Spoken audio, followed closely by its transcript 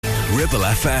Ribble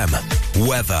FM.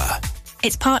 Weather.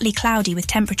 It's partly cloudy with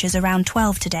temperatures around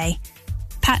 12 today.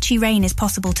 Patchy rain is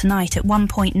possible tonight at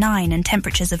 1.9 and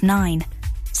temperatures of 9.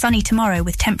 Sunny tomorrow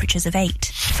with temperatures of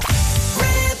 8.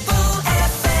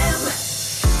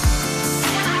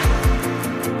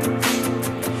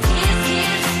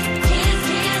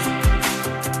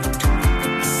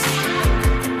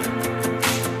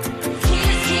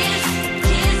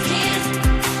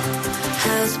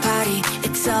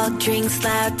 Drinks,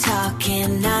 loud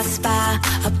talking, I spy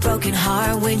a broken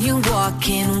heart when you walk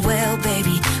in. Well,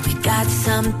 baby, we got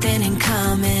something in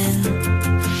common.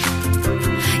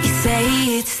 You say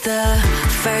it's the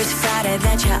first Friday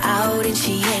that you're out and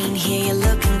she ain't here. You're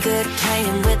looking good,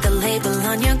 playing with the label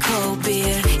on your cold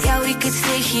beer. Yeah, we could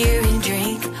sit here and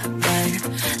drink, but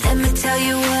let me tell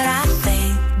you what I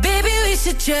think. Baby, we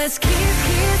should just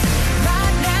kiss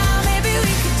right now. Maybe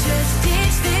we could just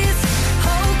ditch this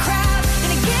whole crowd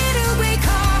and getaway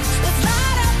car. Let's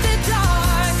light up the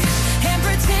dark and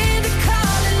pretend to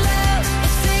call it love.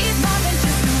 Let's say it's more than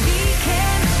just a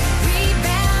weekend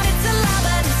rebound. It's a lie,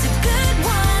 but it's a good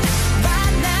one.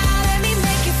 Right now, let me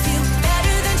make you feel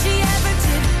better than she ever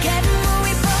did. Getting what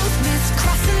we both miss,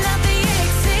 crossing out the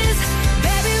X's.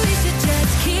 Baby, we should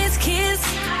just kiss.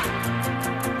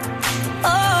 Oh,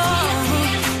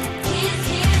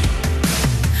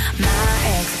 my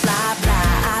ex, blah,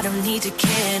 I don't need to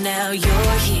care now.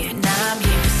 You're here, now I'm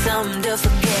here. Something to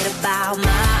forget about. My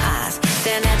eyes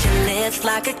staring at your lips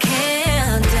like a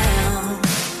countdown.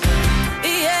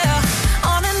 Yeah,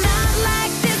 on a night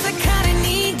like this, I kinda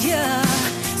need ya.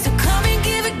 So come and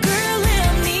give a girl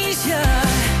amnesia.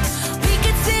 We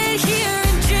could sit here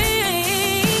and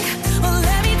drink. Well,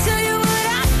 let me tell you what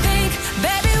I think.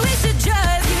 Baby, we should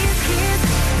just kiss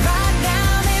right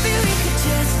now. Maybe we could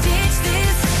just ditch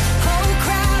this whole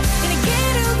crowd in a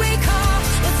getaway car.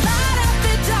 Let's light up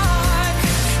the dark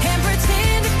and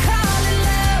pretend to call it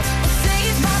love. We'll say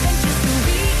it's more than just a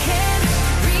weekend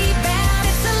rebound.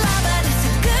 It's a lie, but it's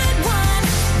a good one.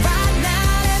 Right now,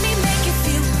 let me make you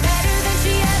feel better than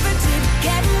she ever did.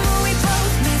 Getting what we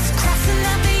both miss, crossing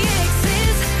out the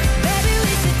X's. Baby,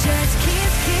 we should just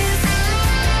kiss.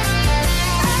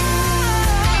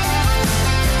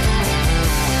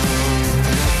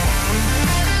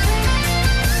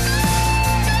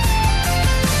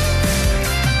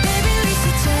 Baby, we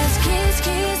should just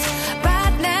kiss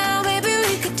right now. Maybe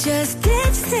we could just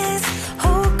ditch this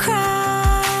whole crowd.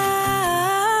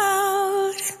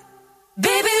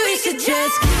 Baby, we should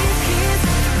just kiss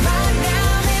right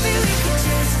now. Maybe we could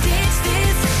just ditch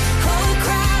this whole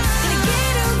crowd in a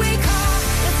getaway car.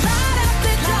 Let's light up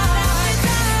the dark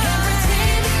and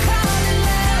pretend to call it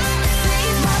love. Say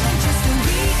it's more than just a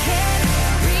weekend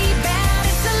rebound.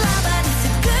 It's a lie, but it's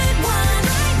a good one.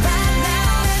 Right now,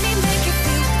 let me make you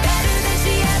feel better than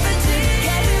she ever did.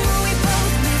 Getting what we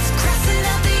both miss, crossing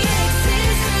out the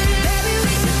X's. Baby,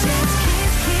 we should just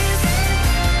kiss.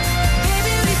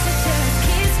 Baby, we should just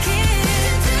kiss.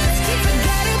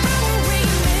 Forget about what we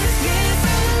miss.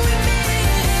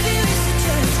 Baby, we should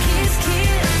just kiss.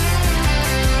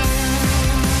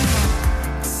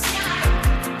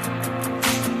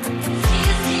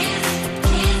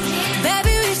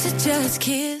 Baby, we should just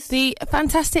kiss. The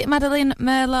fantastic Madeline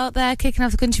Merlot there, kicking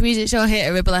off the country music show here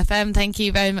at Ribble FM. Thank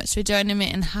you very much for joining me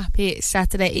and happy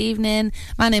Saturday evening.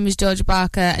 My name is Georgia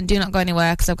Barker and do not go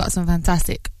anywhere because I've got some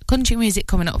fantastic country music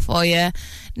coming up for you.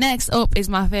 Next up is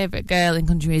my favourite girl in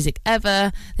country music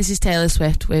ever. This is Taylor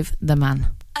Swift with The Man.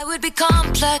 I would be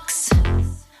complex,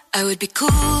 I would be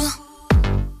cool.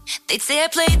 They'd say I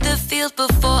played the field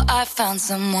before I found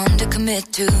someone to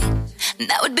commit to. And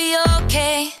that would be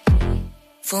okay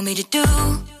for me to do.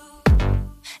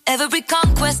 Every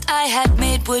conquest I had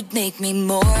made would make me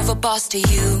more of a boss to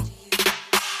you.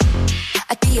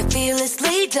 I'd be a fearless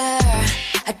leader,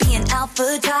 I'd be an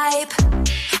alpha type.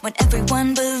 When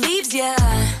everyone believes ya,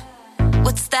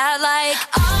 what's that like?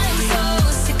 I'm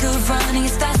so sick of running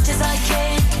as fast as I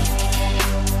can.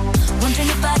 Wondering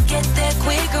if I'd get there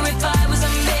quicker if I was a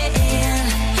man.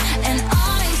 And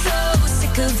I'm so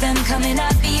sick of them coming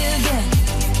at me again.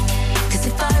 Cause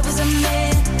if I was a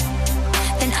man,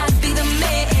 then I'd be the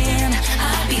man.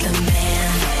 I'd be the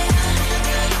man.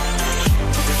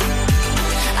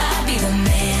 I'd be the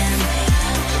man.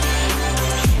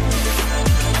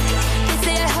 They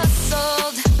say I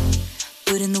hustled,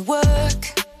 put in the work.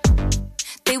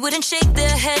 They wouldn't shake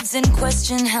their heads and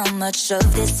question how much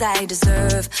of this I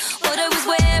deserve. What I was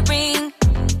wearing,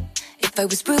 if I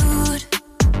was rude,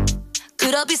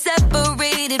 could all be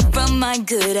separated from my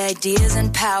good ideas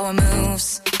and power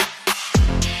moves.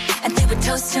 And they would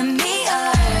toast to me,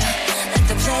 let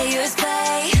the players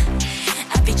play.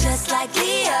 I'd be just like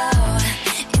Leo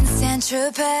in San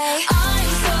Saint-Tropez. I'm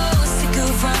so sick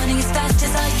of running as fast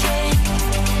as I can.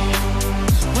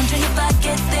 Wondering if I'd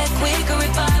get there quicker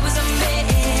if I was a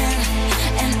man.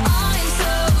 And I'm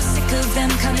so sick of them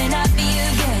coming at me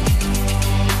again.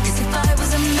 'Cause if I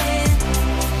was a man,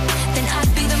 then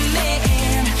I'd be the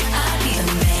man. I'd be the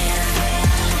man.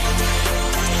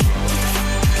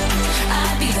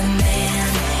 I'd be the man.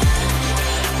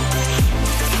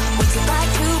 What's it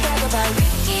like to brag about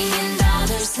raking in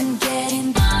dollars and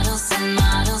getting bottles and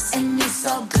models? And it's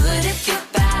all good if you're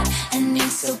bad, and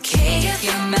it's okay if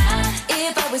you're mad.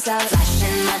 If I was out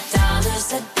flashing my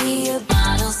dollars, I'd be a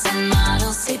bottles and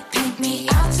models. They paint me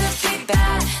out to be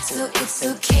bad, so it's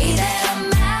okay that I'm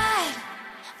mad.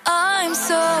 I'm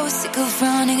so sick of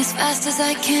running as fast as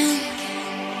I can.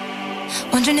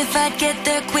 Wondering if I'd get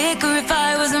there quicker if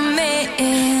I was a man.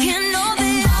 You know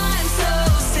that I'm so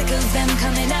sick of them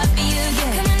coming at me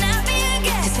again. Coming at me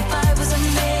again. 'Cause if I was a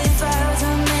man,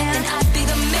 then I'd be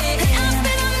the man.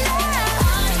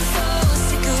 I'm so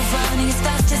sick of running as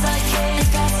fast as I can. As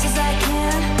fast as I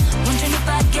can. Wondering if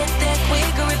I'd get there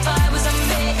quicker if I was a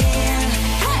man.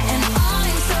 And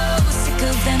I'm so sick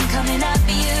of them coming at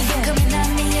me again. Coming at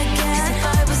me again. 'Cause if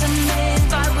I was a man,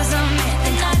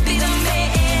 then I'd be the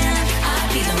man. I'd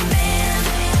be the man.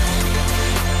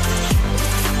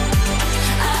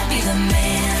 I'd be the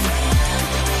man.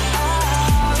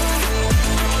 Oh,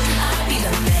 I'd be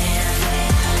the man.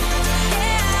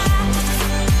 Yeah.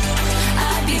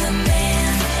 I'd be the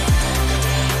man.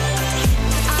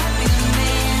 I'd be the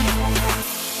man.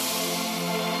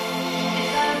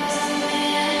 If I was a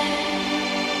man,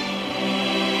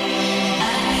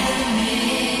 I'd be the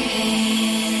man.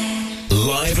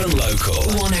 Live and local.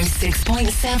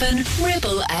 106.7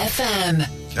 Ribble FM.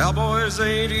 Cowboys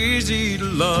ain't easy to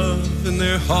love and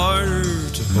they're harder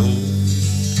to hold.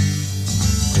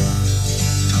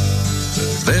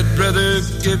 They'd rather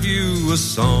give you a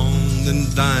song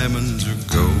than diamonds or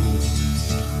gold.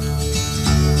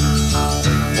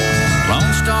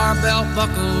 Lone Star belt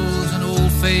buckles and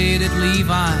old faded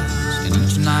Levi's, and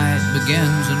each night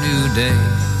begins a new day.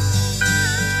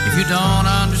 If you don't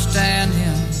understand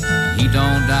him, he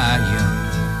don't die young.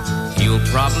 He'll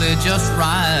probably just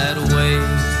ride away.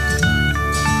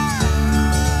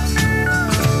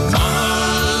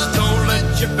 Mamas, don't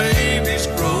let your babies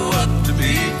grow up to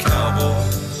be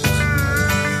cowboys.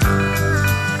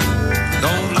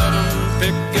 Don't let them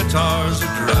pick guitars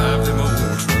or drive them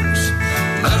old trucks.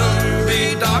 Let them be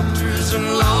doctors and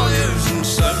lawyers and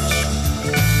such.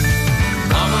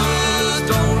 Mamas,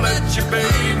 don't let your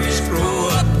babies grow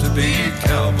up to be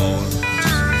cowboys.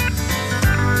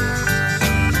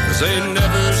 'Cause they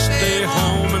never stay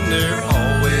home and they're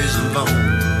always alone,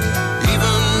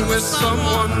 even with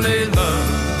someone they love.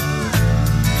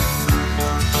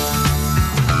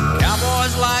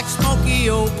 Cowboys like smoky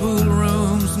old pool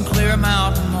rooms and clear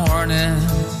mountain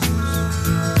mornings.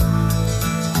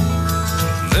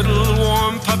 Little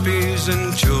warm puppies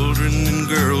and children and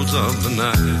girls of the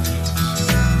night.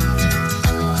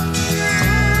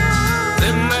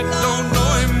 Them that don't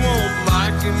know him won't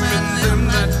like him, and them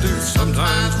that do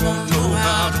sometimes won't know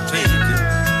how to take him.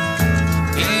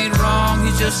 He ain't wrong,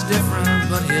 he's just different,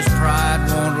 but his pride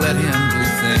won't let him do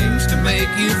things to make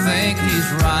you think he's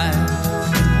right.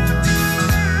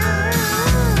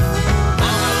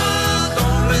 Mama,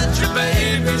 don't let your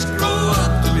babies grow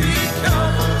up to be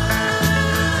cowboys.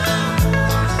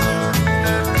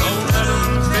 Don't let them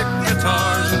pick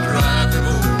guitars and drive them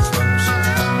old trucks.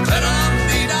 Let them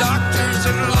be doctors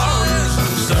and lawyers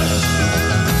and such.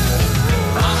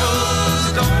 Mama,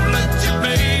 don't let your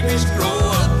babies grow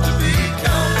up to be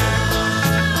cowboys.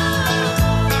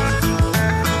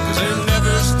 'Cause they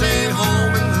never stay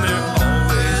home and they're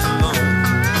always alone,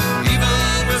 even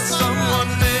with someone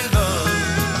they love.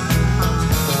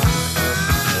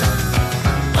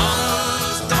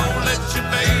 Mamas, don't let your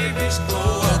babies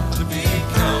grow up to be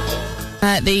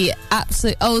cowboys. The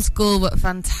absolute old school but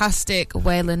fantastic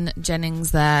Waylon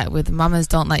Jennings there with Mamas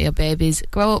Don't Let Your Babies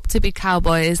Grow Up to Be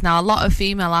Cowboys. Now, a lot of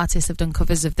female artists have done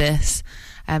covers of this,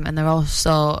 and they're all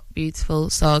so beautiful,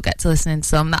 so get to listening to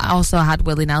some. That also had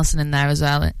Willie Nelson in there as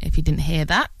well, if you didn't hear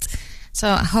that.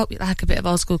 So I hope you like a bit of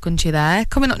old school country there.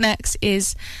 Coming up next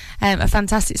is a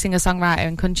fantastic singer-songwriter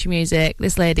in country music.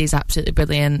 This lady is absolutely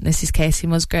brilliant. This is Casey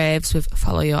Musgraves with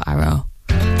Follow Your Arrow.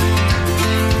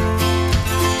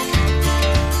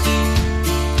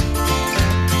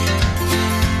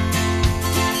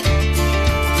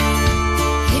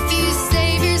 If you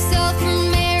save yourself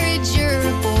from marriage, you're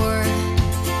a bore.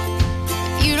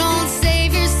 If you don't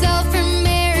save yourself from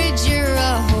marriage, you're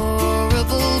a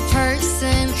horrible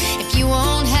person. If you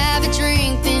won't have a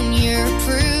drink, then you're a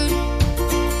prude.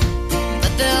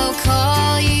 But they'll call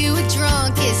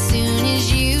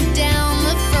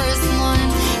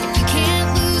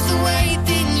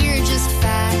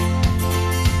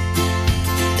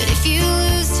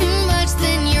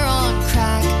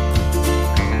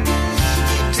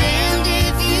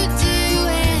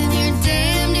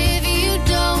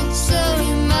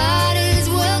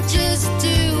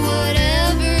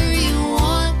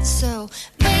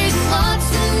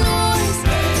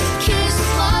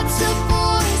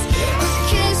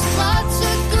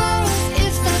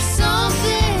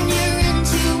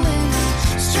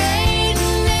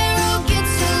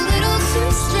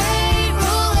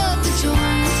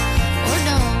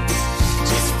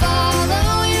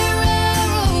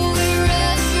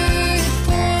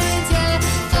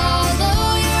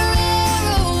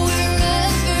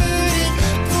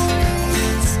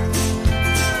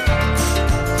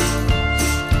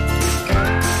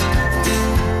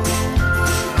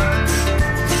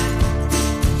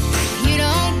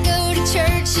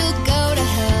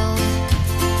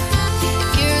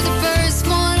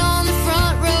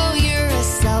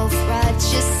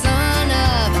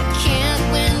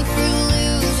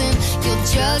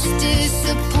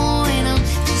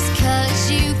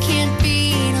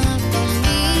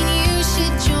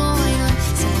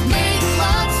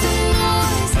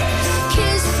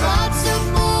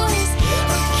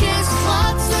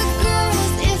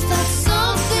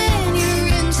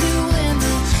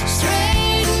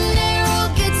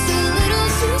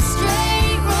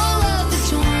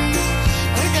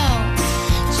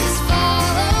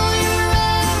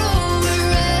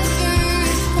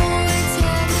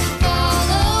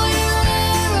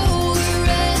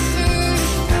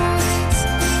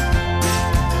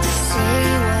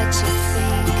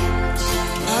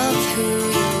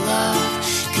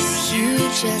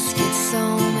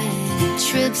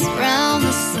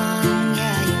the sun,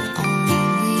 yeah, you're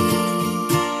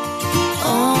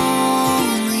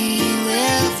only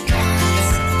live once.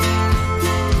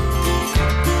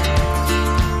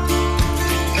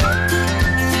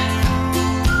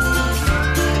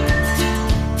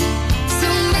 So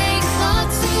make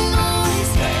lots of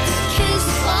noise, kiss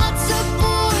lots of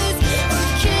boys, or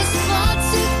kiss lots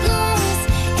of girls,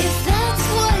 if that's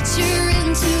what you're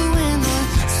into. When the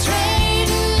straight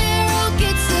and narrow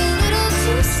gets a little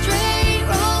too straight,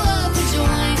 roll up a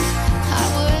joint, I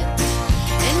would,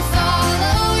 and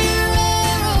follow your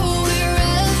arrow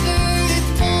wherever it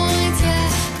points. Yeah,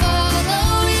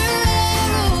 follow your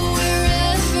arrow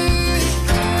wherever it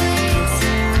points.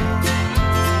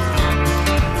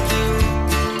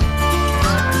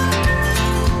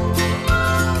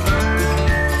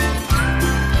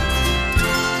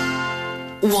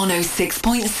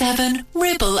 106.7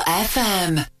 Ribble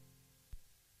FM.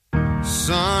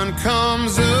 Sun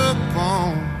comes up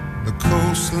on the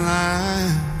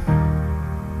coastline.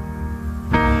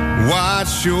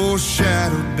 Watch your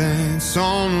shadow dance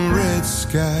on the red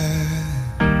sky.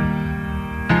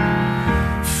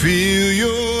 Feel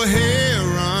your hair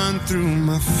run through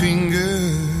my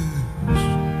fingers.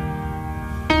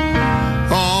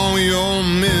 On your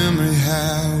memory,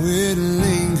 how it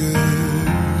lingers.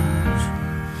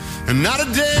 And not a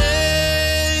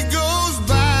day goes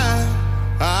by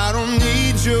I don't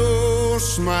need your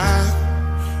smile.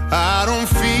 I don't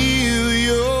feel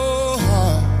your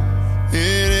heart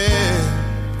in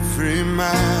every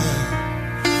mile.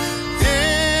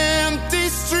 Empty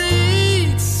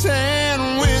streets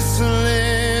and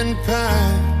whistling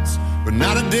pines, but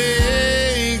not a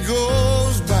day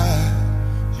goes by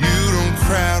you don't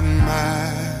crowd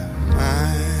my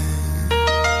mind.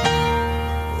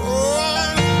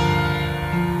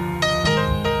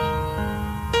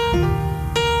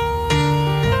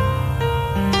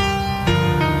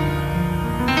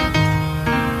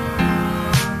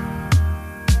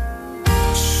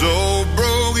 So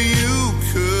broke you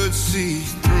could see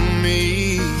through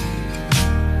me.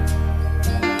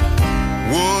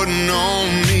 Wouldn't know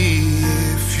me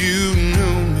if you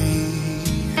knew me.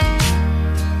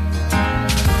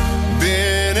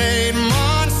 Been 8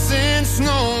 months since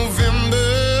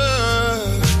November,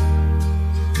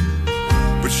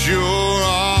 but you're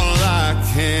all I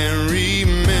can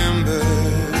remember.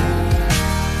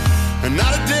 And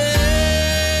not a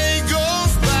day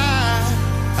goes by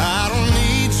I don't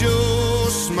need your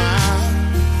smile.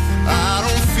 I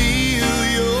don't feel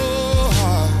your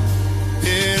heart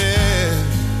in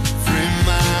every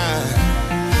mile.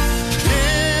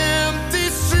 Empty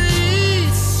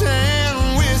streets and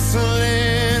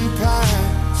whistling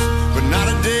pines, but not a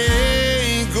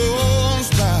day goes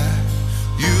by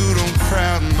you don't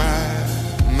crowd my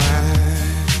mind.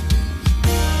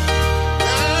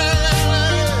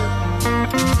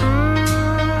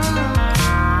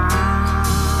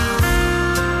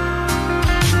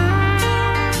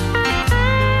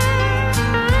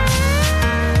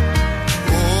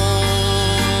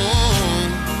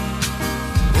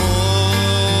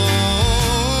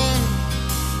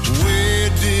 Where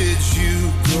did you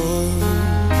go?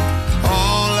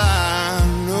 All I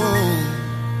know,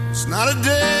 it's not a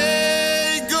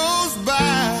day goes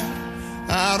by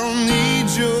I don't need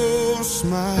your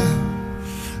smile.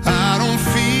 I don't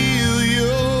feel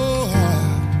your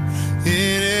heart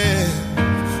in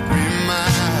every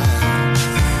mile.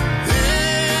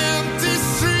 Empty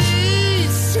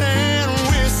streets and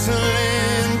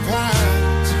whistling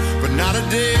pines, but not a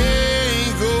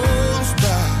day goes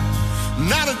by.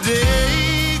 Not a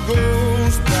day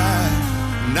goes by.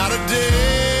 Not a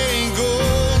day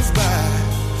goes by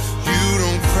you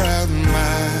don't crowd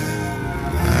my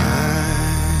mind.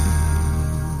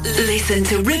 Listen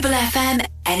to Ribble FM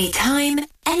anytime,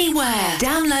 anywhere.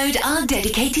 Download our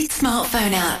dedicated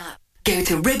smartphone app. Go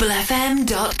to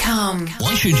ribblefm.com.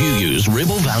 Why should you use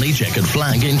Ribble Valley Checkered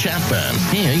Flag in Chatburn?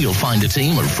 Here you'll find a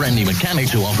team of friendly mechanics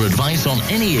who offer advice on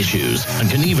any issues and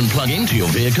can even plug into your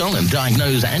vehicle and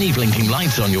diagnose any blinking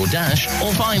lights on your dash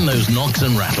or find those knocks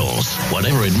and rattles.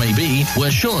 Whatever it may be,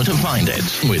 we're sure to find it.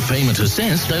 With Payment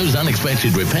Assist, those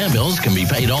unexpected repair bills can be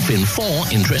paid off in 4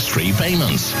 interest-free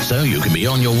payments, so you can be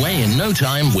on your way in no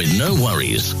time with no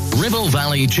worries. Ribble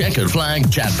Valley Checkered Flag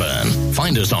Chatburn.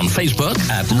 Find us on Facebook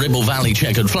at Ribble Valley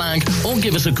Checkered Flag or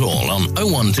give us a call on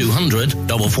 01200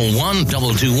 441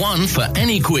 221 for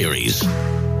any queries.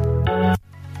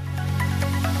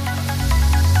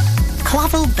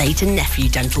 Clavel Bait and Nephew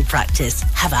Dental Practice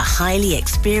have a highly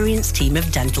experienced team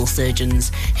of dental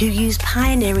surgeons who use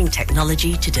pioneering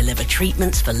technology to deliver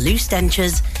treatments for loose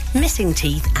dentures, missing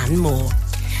teeth and more.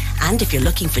 And if you're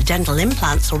looking for dental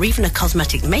implants or even a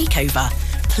cosmetic makeover,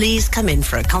 please come in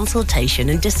for a consultation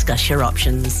and discuss your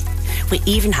options. We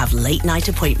even have late night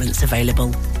appointments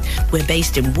available. We're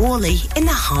based in Worley, in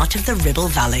the heart of the Ribble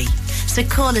Valley. So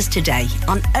call us today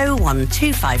on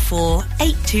 01254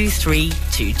 823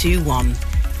 221.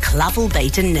 Clavel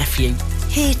Bait and Nephew,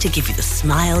 here to give you the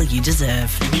smile you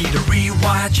deserve. You need a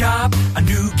rewired job, a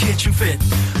new kitchen fit,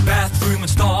 bathroom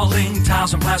installing,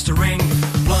 tiles and plastering,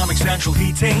 plumbing, central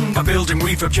heating, a building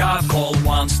refurb job. Call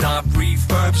One Stop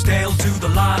Refurbs, Dale to the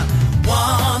line.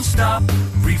 One Stop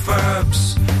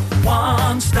Refurbs.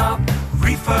 One Stop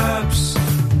Refurbs.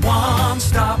 One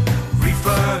Stop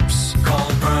Refurbs.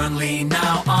 Call Burnley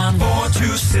now on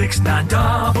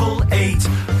 426-988.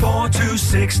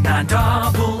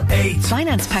 426-988.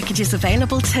 Finance packages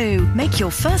available too. Make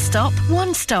your first stop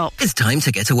One Stop. It's time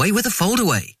to get away with a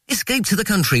foldaway. Escape to the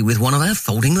country with one of our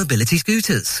folding mobility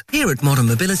scooters. Here at Modern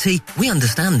Mobility, we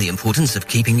understand the importance of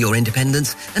keeping your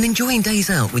independence and enjoying days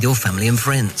out with your family and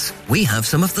friends. We have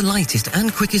some of the lightest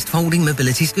and quickest folding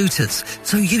mobility scooters,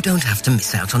 so you don't have to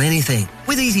miss out on anything.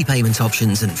 With easy payment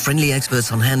options and friendly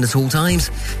experts on hand at all times,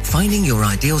 finding your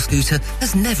ideal scooter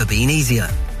has never been easier.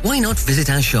 Why not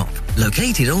visit our shop,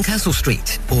 located on Castle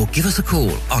Street, or give us a call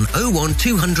on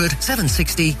 01200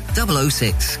 760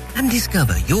 006 and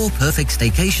discover your perfect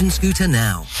staycation scooter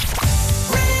now.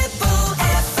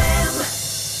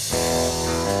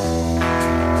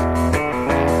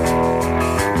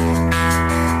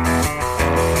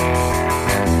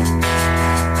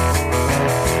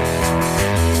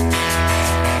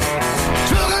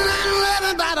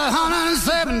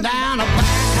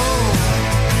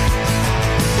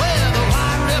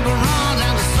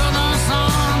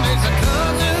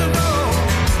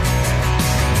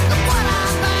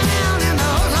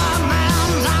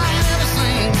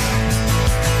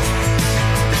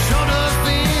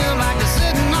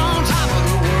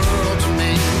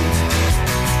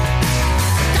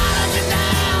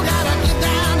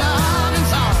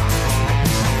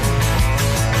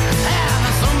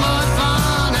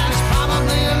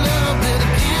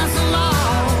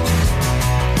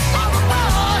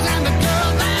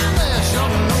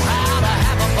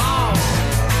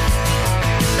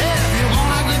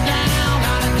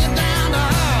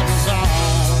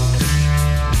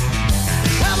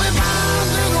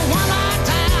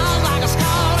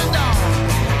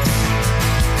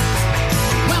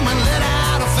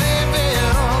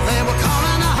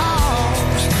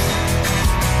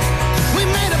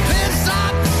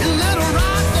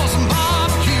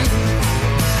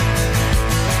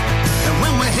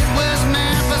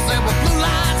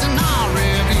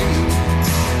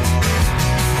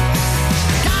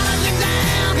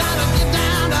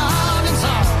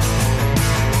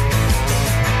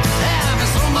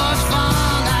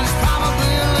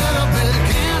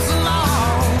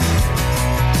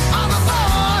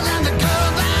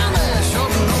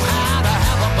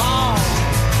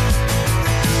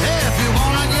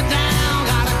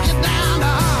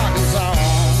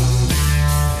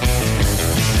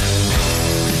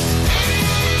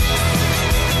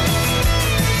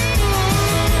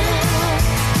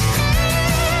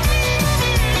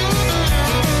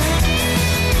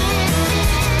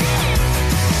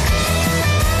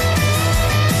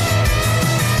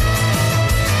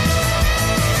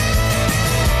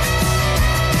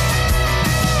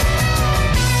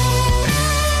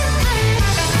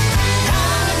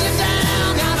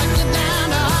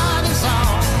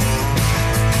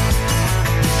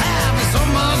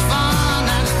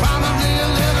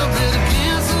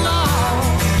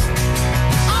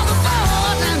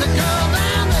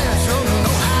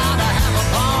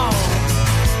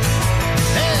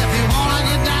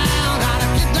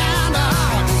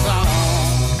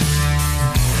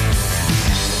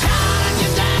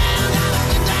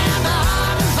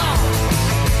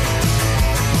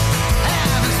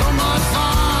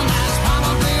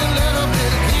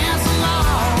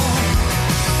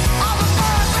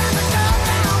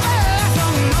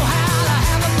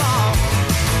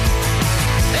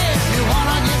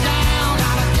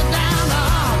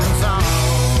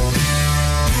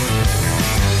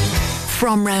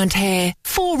 From round here,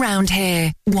 for round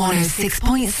here,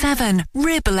 106.7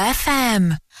 Ribble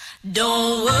FM.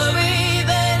 Don't worry,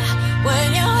 babe,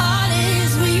 when your heart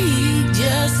is weak,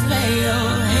 just lay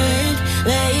your head,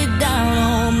 lay it down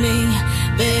on me.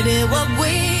 Baby, what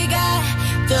we got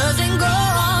doesn't grow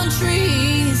on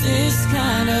trees. This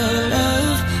kind of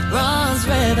love runs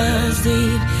rivers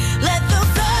deep. Let the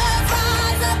flood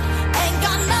rise up, ain't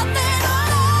got nothing on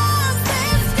us.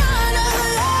 This kind of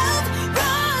love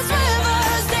runs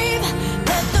rivers deep.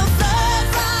 Let the flood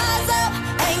rise up,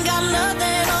 ain't got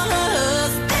nothing on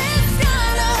us. This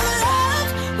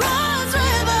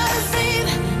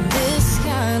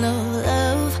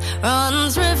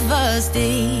rivers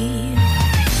deep.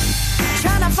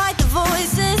 Trying to fight the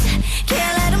voices,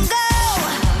 can't let them go.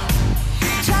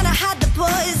 Trying to hide the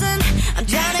poison, I'm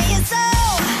drowning your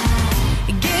soul.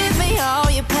 Give me all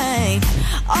your pain,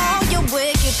 all your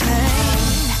wicked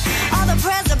pain. All the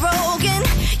prayers are broken,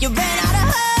 you ran out of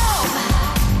hope.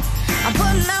 I'm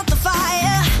putting out the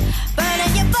fire,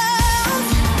 burning your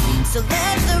bones. So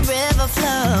let the river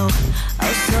flow,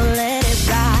 oh so let it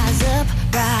rise up,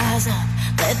 rise up.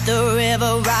 Let the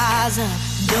river rise up.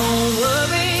 Don't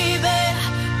worry, babe,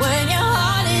 when your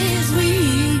heart is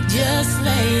weak, just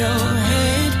lay your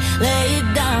head, lay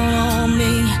it down on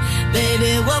me.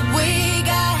 Baby, what we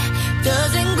got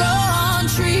doesn't grow on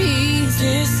trees.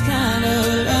 This kind of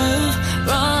love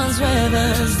runs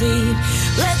rivers deep.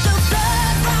 Let the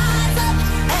flood rise up,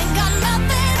 ain't got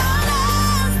nothing on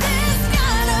us. This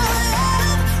kind of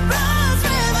love runs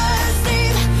rivers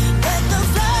deep. Let the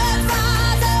flood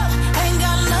rise up, ain't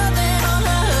got nothing on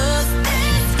us.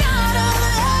 This kind of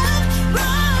love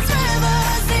runs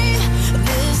rivers deep.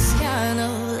 This kind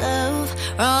of love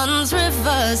runs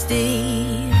rivers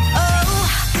deep. Oh,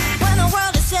 when the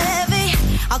world is heavy,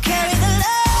 I'll carry the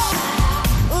load.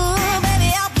 Ooh,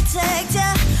 baby, I'll protect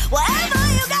ya wherever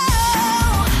you go.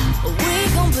 We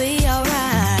gon' be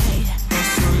alright.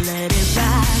 So let it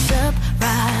rise up,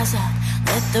 rise up.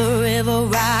 Let the river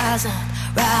rise up,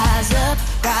 rise up,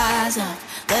 rise up.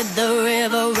 Let the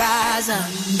river rise up.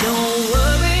 Don't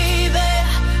worry, babe,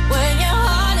 when your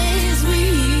heart is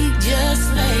weak,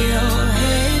 just lay your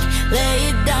head, lay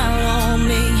it down on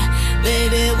me.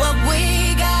 Baby, what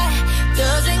we got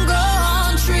doesn't grow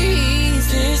on trees.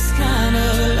 This kind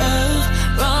of love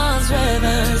runs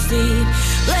rivers deep.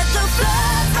 Let the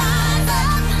flood rise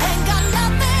up, ain't got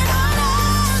nothing on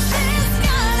us. This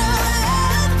kind of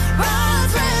love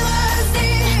runs rivers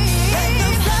deep. Let the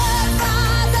flood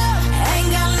rise up, ain't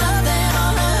got nothing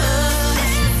on us.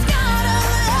 This kind of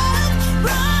love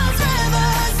runs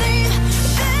rivers deep.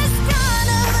 This kind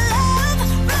of love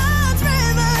runs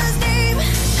rivers deep.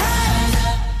 Rise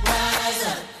up, rise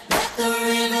up, let the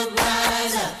river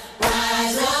rise up,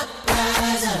 rise up,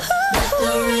 rise up, let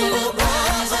the river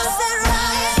rise up. Said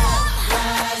rise up,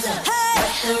 rise up,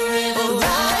 let the river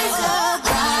rise up,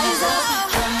 rise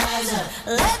up, rise up,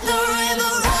 let the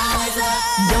river rise up.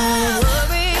 Don't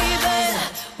worry, babe,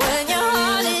 when your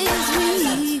heart is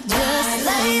weak, just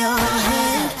lay your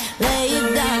head, lay it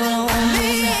down on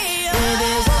me.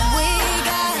 Baby, what we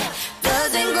got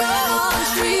doesn't grow on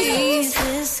trees.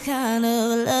 This kind of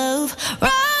love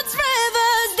runs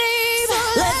rivers deep.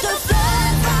 Let the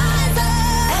flood rise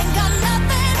up, ain't got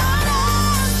nothing on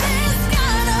us. This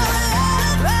kind of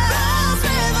love runs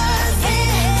rivers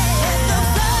deep. Let the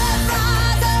flood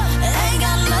rise up, ain't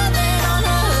got nothing on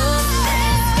us.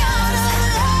 This kind of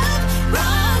love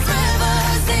runs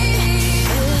rivers deep.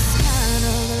 This kind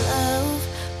of love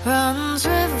runs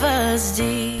rivers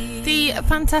deep. The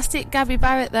fantastic Gabby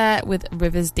Barrett there with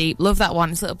Rivers Deep. Love that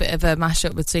one. It's a little bit of a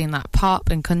mashup between like pop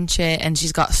and country, and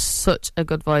she's got such a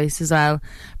good voice as well.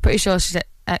 Pretty sure she's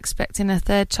expecting a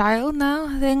third child now,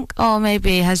 I think, or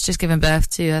maybe has just given birth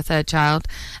to her third child.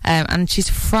 And she's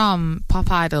from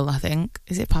Pop Idol, I think.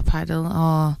 Is it Pop Idol,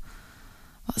 or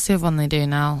what's the other one they do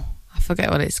now? I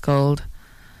forget what it's called.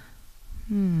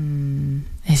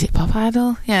 Is it Pop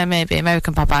Idol? Yeah, maybe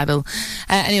American Pop Idol.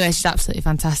 Anyway, she's absolutely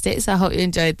fantastic, so I hope you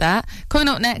enjoyed that. Coming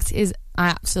up next is my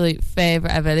absolute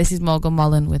favourite ever. This is Morgan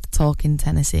Wallen with Talkin'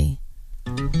 Tennessee.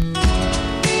 You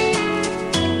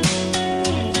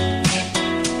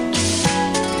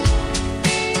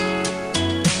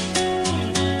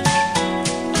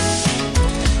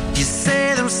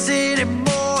say them city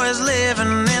boys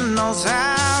living in those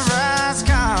high-rise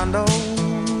condos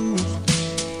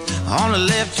only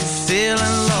left you feeling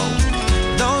low.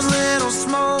 Those little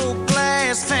smoke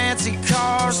glass fancy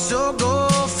cars so go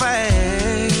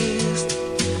fast,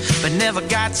 but never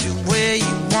got you where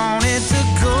you wanted to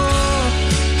go.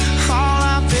 All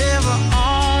I've ever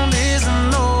owned is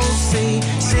an old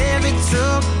Chevy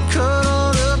truck,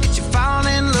 cuddled up, get you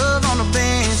falling in love on the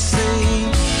bench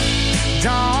seat.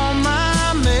 Don't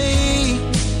mind me,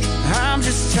 I'm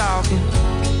just talking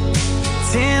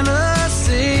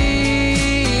Tennessee.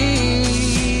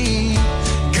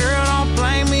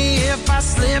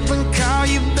 Slip and call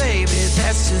you baby,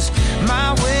 that's just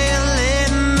my way of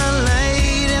letting the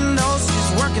lady know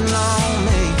she's working on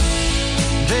me.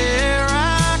 There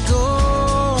I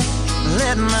go,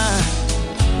 let my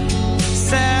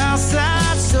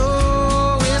Southside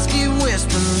soul whiskey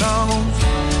whisper nose,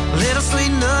 little sweet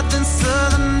nothing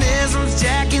southernisms,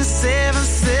 Jack and 7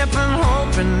 sipping,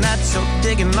 hoping that you're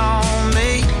digging on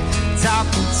me,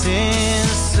 talking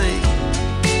Tennessee.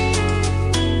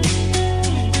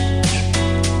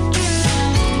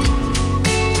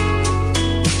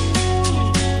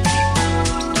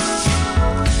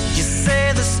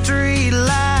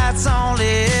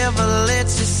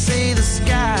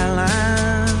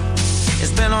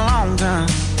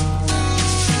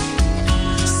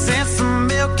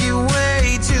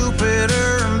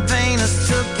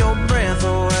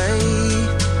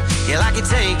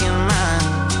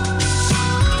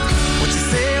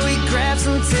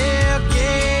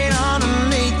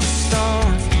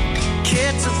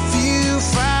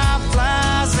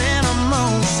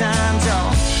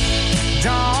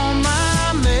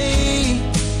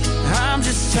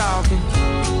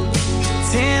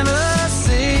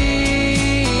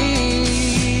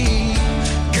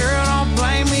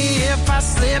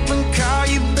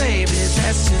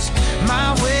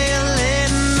 My way of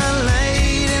letting the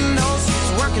lady know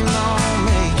she's working on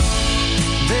me.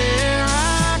 There I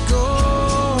go,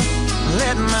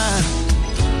 let my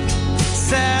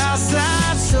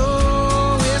Southside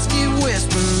soul whiskey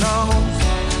whisper know.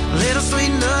 Little sweet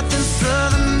nothing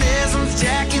southernisms,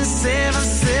 Jack and 7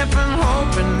 sipping,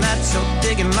 hoping that you're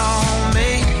digging on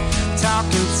me.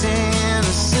 Talking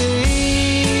Tennessee.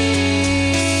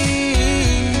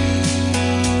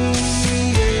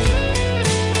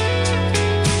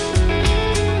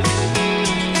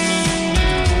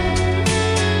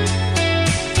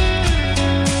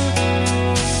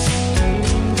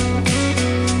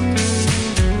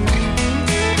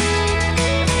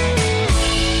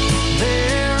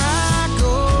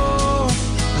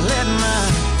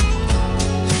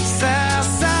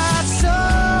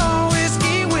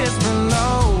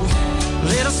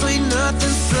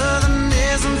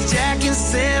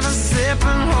 Seven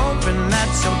sipping, hoping that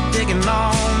you're digging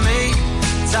on me.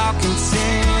 Talking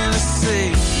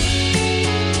Tennessee.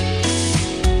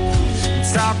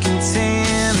 Talking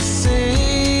Tennessee.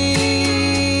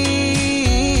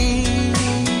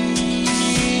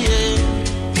 Yeah.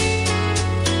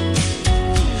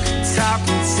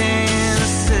 Talking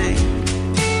Tennessee.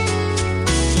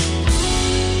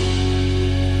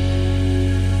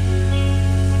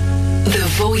 The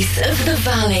voice of the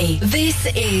valley. This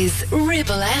is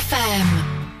Ribble FM.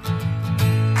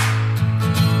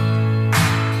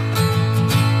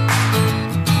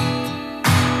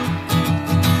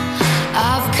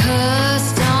 I've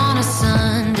cursed on a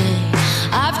Sunday.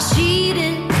 I've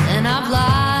cheated and I've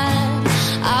lied.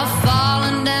 I've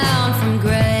fallen down from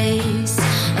grace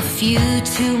a few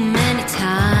too many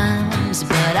times.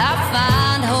 But I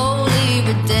find holy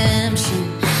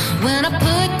redemption when I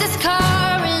put this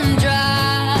car in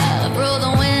drive. Roll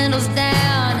the windows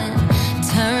down and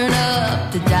turn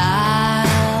up the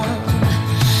dial.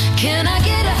 Can I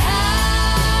get a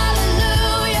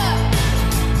hallelujah?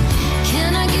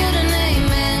 Can I get an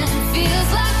amen?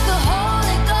 Feels like the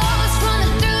Holy Ghost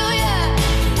running through ya.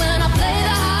 When I play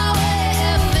the highway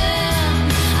FM,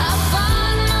 I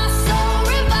find my soul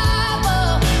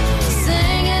revival,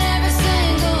 singing every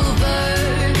single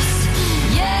verse.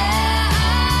 Yeah,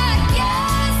 I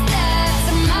guess that's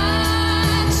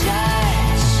my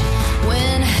church.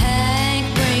 When Hank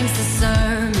brings the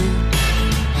sermon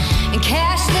and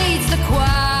Cash leads the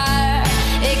choir,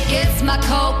 it gets my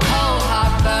cold, cold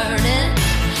heart burning,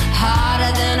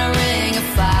 hotter than a ring of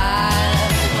fire.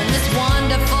 When this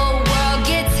wonderful world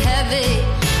gets heavy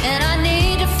and I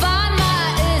need to find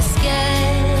my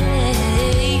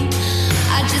escape,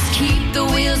 I just keep the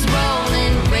wheels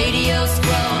rolling, radio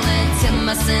scrolling till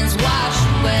my sins wash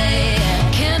away.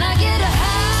 Can I get a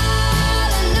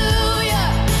hallelujah?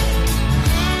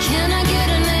 Can I get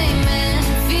an amen?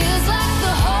 Feels like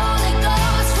the Holy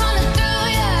Ghost running through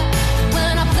ya.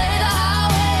 When I play the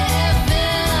highway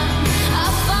FM, I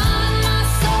find my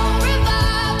soul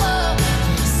revival,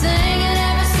 singing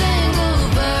every single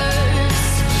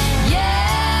verse.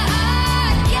 Yeah, I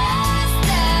guess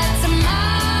that's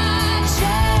my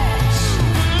church.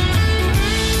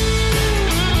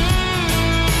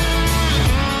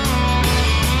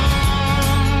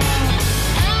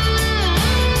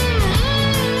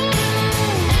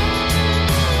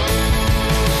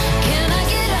 Can I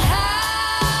get a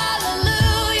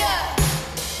hallelujah?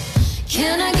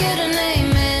 Can I get an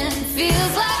amen?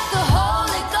 Feels like the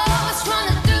Holy Ghost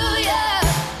running through ya.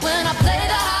 When I play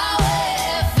the highway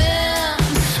FM,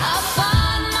 I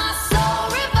find my soul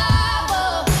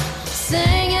revival,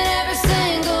 singing every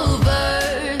single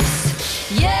verse.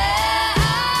 Yeah, I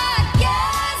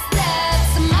guess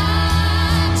that's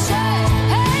my church.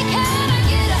 Hey, can I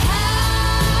get a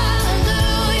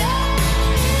hallelujah?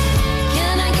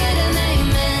 Can I get an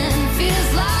amen?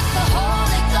 Feels like the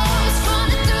Holy Ghost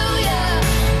running through ya.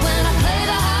 When I play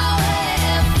the highway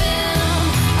FM,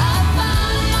 I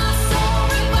find my soul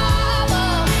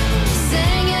revival,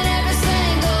 singing every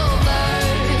single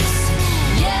verse.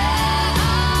 Yeah, I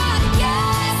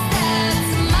guess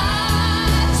that's my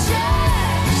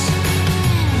church.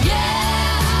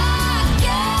 Yeah, I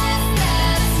guess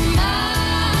that's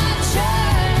my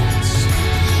church.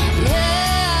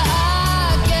 Yeah, I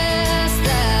guess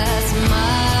that's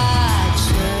my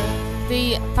church. The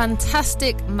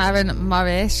fantastic Maren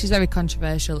Morris. She's very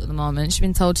controversial at the moment. She's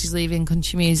been told she's leaving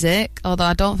country music, although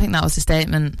I don't think that was a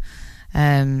statement.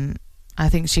 I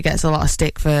think she gets a lot of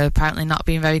stick for apparently not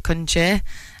being very country.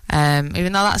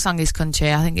 Even though that song is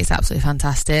country, I think it's absolutely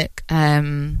fantastic.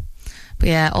 But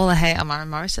yeah, all I hate on Maren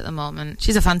Morris at the moment.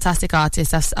 She's a fantastic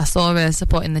artist. I saw her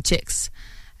supporting the Chicks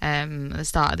at the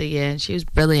start of the year, and she was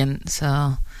brilliant.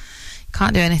 So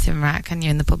Can't do anything right, can you,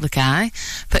 in the public eye?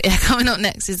 But yeah, coming up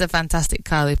next is the fantastic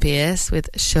Carly Pearce with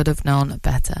Should Have Known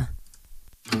Better.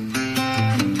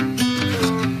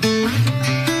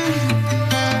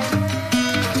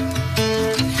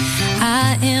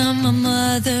 I am my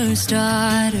mother's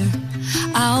daughter.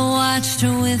 I watched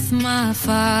her with my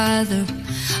father.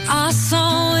 I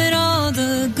saw it all,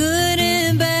 the good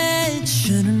and bad.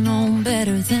 Should've known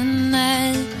better than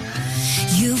that.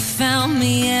 You found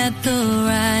me at the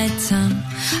right time.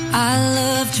 I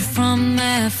loved you from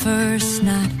that first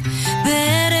night.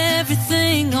 Bet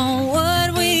everything on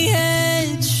what we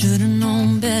had. Should've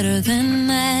known better than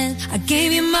that. I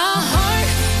gave you my heart,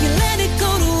 you let it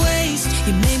go to waste.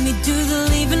 You made me do the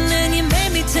leaving and you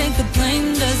made me take the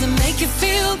blame. Does it make you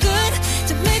feel good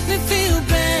to make me feel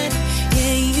bad?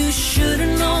 Yeah, you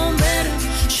should've known better.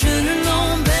 Should've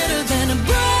known better than to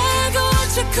brag on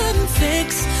what you couldn't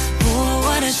fix. Boy,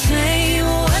 what a shame,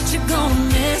 what you gonna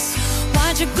miss?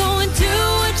 Why'd you go and do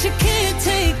what you can't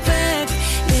take back?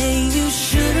 Yeah, you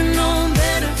should've known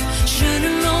better.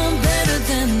 Should've known better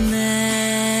than that.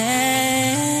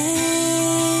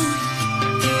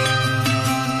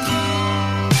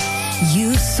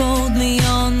 You sold me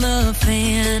on the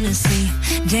fantasy.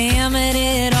 Damn it,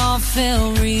 it all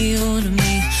felt real to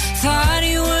me. Thought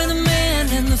you were the man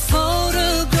in the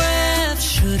photograph.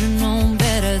 Should've known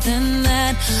better than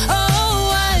that.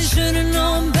 Oh, I should've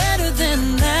known better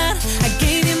than that. I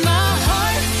gave you my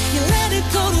heart, you let it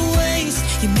go to waste.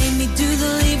 You made me do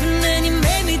the leaving and you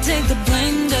made me take the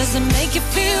blame. Does it make you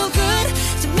feel good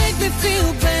to make me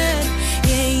feel bad?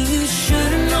 Yeah, you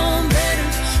should've known better.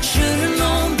 Should've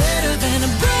known better than to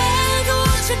brag on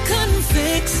what you couldn't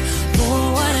fix.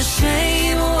 Boy, what a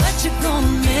shame, what you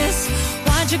gonna miss?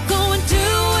 Why'd you go and do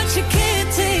what you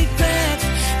can't take back?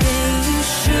 Yeah, you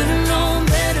should've known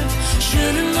better.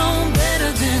 Should've known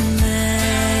better than that.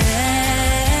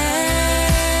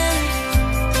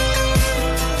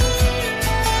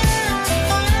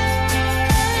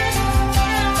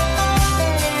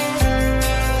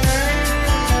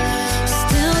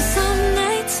 Still some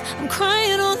nights I'm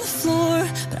crying on the floor,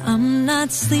 but I'm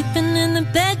not sleeping in the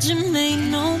bed you made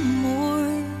no more.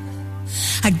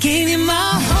 I gave you my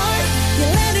heart, you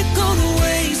let it go to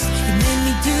waste. You made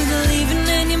me do the leaving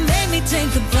and you made me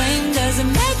take the blame. Does it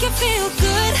make you feel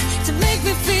good to make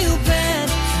me feel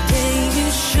bad? Yeah, you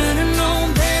should've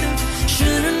known better.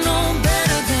 Should've known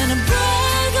better than to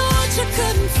brag on what you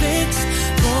couldn't fix.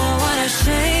 Boy, what a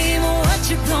shame, what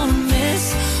you gonna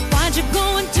miss? Why'd you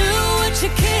go and do what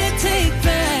you can't take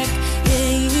back?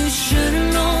 Yeah, you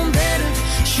should've known better.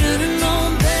 Should've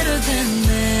known better than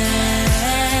that.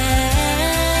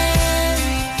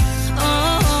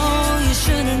 Oh, you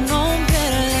should've known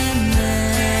better than that.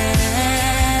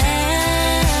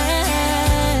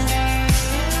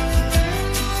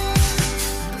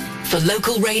 For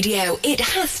local radio, it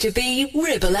has to be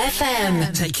Ribble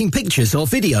FM. Taking pictures or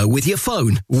video with your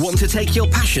phone? Want to take your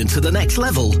passion to the next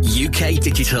level? UK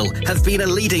Digital have been a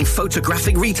leading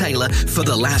photographic retailer for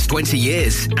the last 20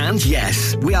 years. And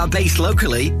yes, we are based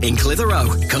locally in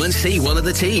Clitheroe. Come and see one of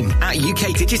the team at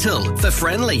UK Digital for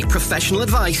friendly, professional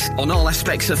advice on all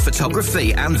aspects of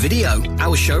photography and video.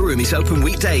 Our showroom is open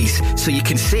weekdays, so you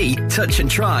can see, touch and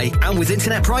try. And with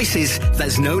internet prices,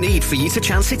 there's no need for you to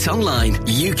chance it online.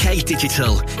 UK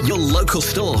Digital, your local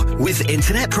store with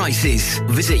internet prices.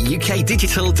 Visit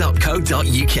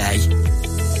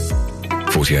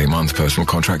ukdigital.co.uk. 48 months personal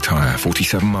contract hire,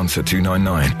 47 months at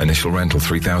 $299. Initial rental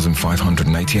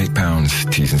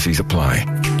 £3,588. T's and C's apply.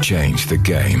 Change the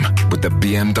game with the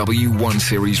BMW 1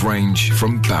 Series range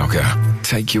from Bowker.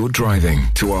 Take your driving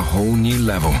to a whole new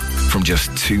level from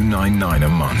just $299 a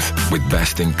month with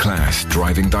best-in-class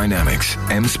driving dynamics,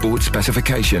 M Sport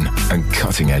specification and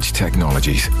cutting-edge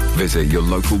technologies. Visit your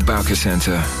local Bowker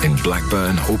Centre in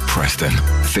Blackburn or Preston.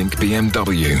 Think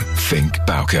BMW. Think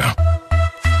Bowker.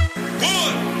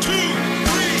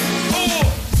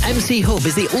 MC Hub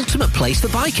is the ultimate place for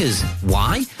bikers.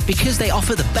 Why? Because they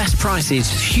offer the best prices,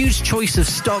 huge choice of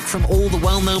stock from all the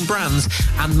well-known brands,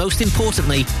 and most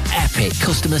importantly, epic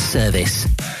customer service.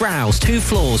 Browse 2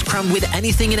 floors crammed with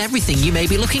anything and everything you may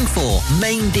be looking for.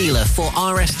 Main dealer for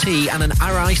RST and an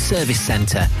RI service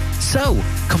centre. So,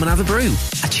 come and have a brew,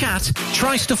 a chat,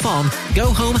 try stuff on,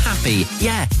 go home happy.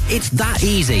 Yeah, it's that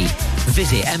easy.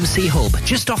 Visit MC Hub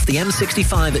just off the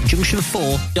M65 at Junction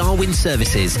 4, Darwin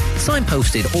Services.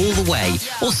 Signposted all the way,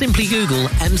 or simply Google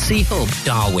MC Hub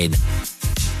Darwin.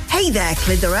 Hey there,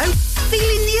 Clitheroe.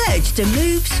 Feeling the urge to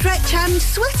move, stretch and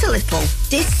sweat a little?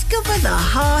 Discover the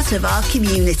heart of our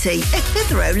community at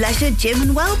Clitheroe Leisure Gym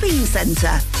and Wellbeing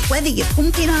Centre. Whether you're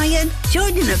pumping iron,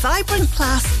 joining a vibrant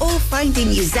class or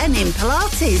finding your zen in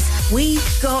Pilates, we've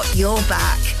got your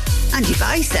back. And your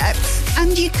biceps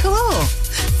and your core.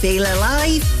 Feel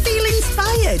alive, feel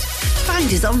inspired. Find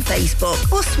us on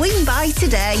Facebook or swing by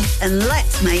today and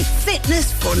let's make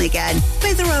fitness fun again.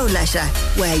 Clitheroe Leisure,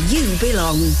 where you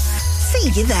belong.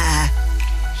 See you there.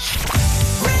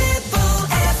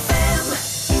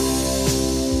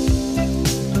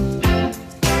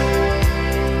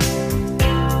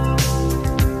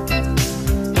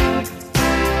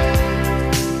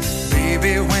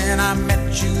 Baby, when I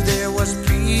met you, there was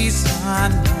peace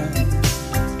unknown.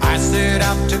 I set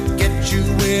out to get you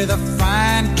with a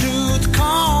fine-tooth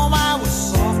comb. I was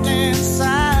soft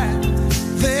inside.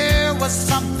 There was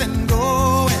something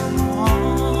going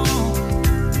on.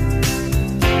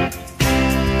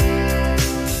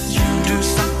 You do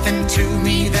something to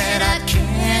me that I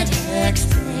can't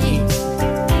explain.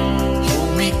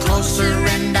 Hold me closer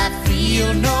and I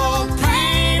feel no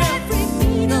pain. Every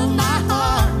beat of my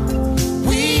heart,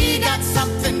 we got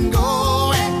something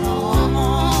going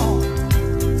on.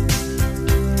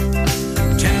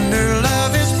 Tender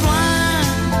love is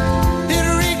blind, it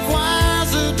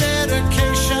requires a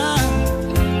dedication.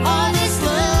 All this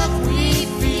love we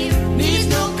feel needs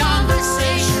no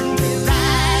conversation. We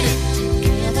ride it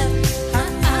together,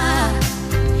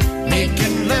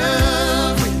 making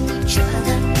love with each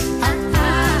other.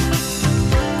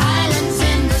 Islands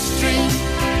in the stream,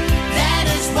 that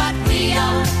is what we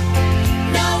are.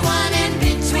 No one in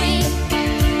between.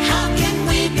 How can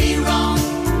we be wrong?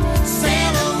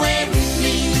 Sail away with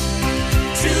me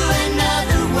to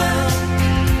another world,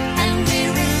 and we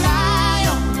rely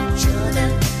on each other.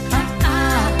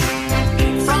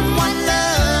 From one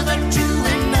lover to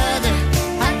another.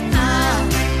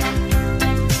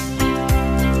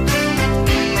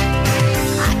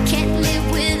 I can't live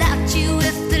without you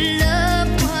if the love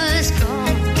was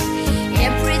gone.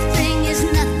 Everything is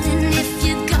nothing if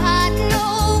you got no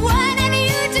one, and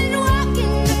you just walk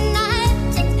in the night,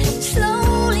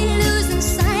 slowly losing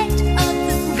sight of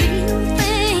the real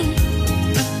thing.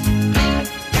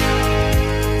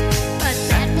 But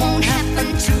that won't happen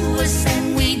to us, and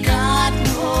we got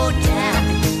no doubt.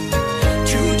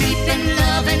 Too deep in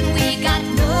love, and we got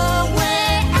no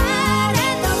way out,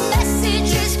 and the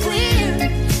message is clear.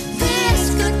 This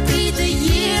could be the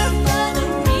year for the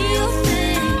real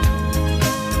thing.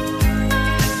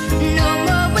 No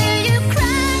more will you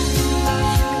cry,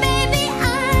 baby, I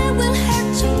will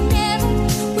hurt you never.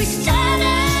 We start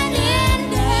and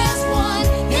end as one,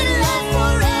 in love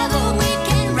forever. We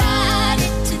can ride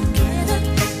it together,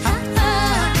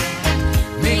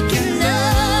 making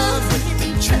love with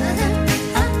each other.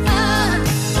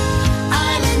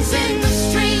 Islands in the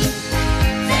stream,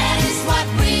 that is what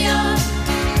we are.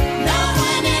 No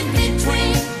one in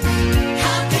between.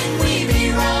 How can we be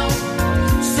wrong?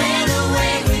 Sail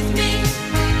away with me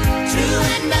to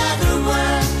another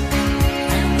world,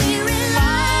 and we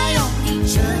rely on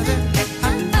each other.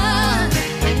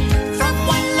 From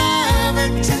one lover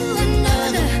to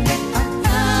another.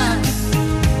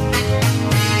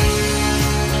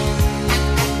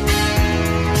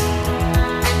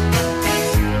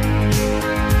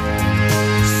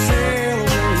 Sail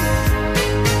away.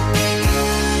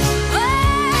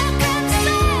 Oh, come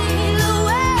sail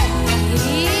away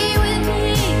with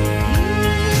me.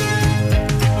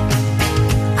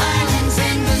 Islands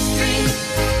in the stream,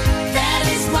 that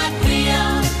is what we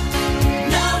are.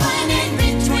 No one in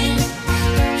between.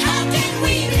 How can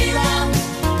we be wrong?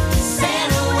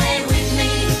 Sail away with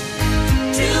me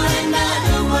to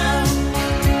another world,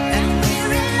 and we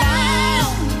rely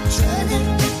on each other.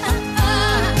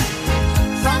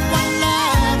 From one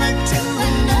lover to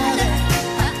another.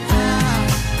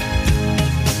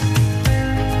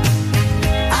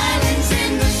 Islands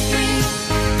in the stream,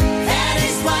 that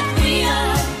is what we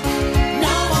are.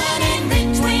 No one in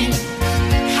between.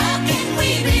 How can we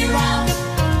be wrong?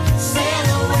 Sail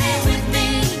away with me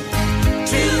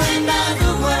to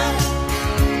another world,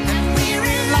 and we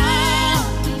rely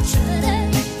on each other.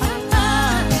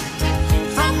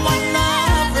 From one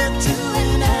lover to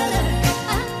another.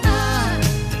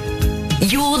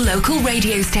 Your local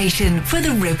radio station for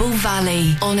the Ribble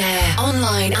Valley. On air,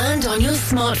 online, and on your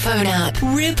smartphone app.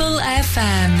 Ribble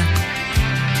FM.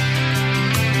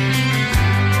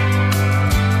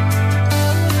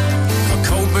 A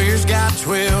cold beer's got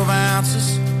 12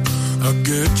 ounces. A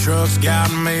good truck's got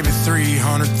maybe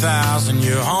 300,000.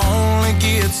 You only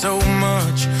get so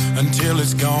much until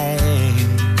it's gone.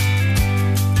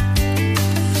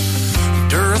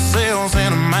 Duracells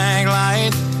and a mag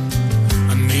light,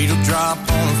 a needle drop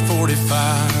on a 45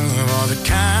 are the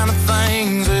kind of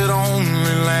things that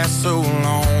only last so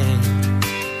long.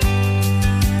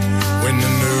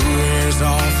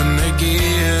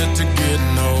 to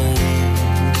getting old.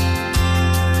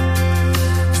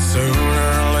 Sooner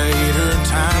or later,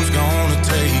 time's gonna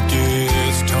take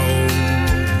its toll.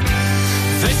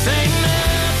 They say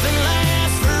nothing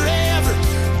lasts forever,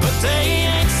 but they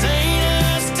ain't seen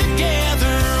us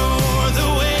together, or the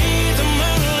way the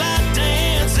moonlight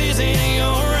dances in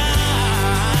your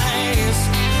eyes.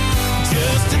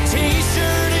 Just a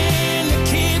t-shirt in the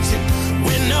kitchen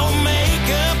with no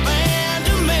makeup and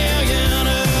a million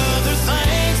other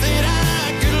things that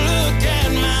I could look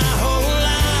at my whole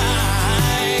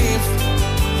life.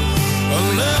 A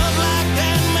love like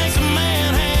that makes a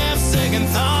man have second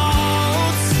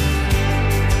thoughts.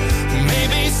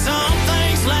 Maybe some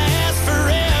things last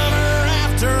forever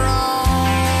after all.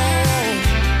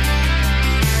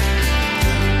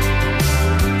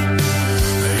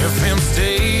 The FM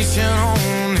station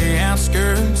on the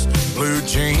outskirts, blue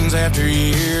jeans after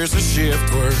years of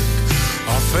shift work,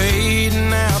 are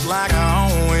fading out like I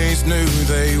always knew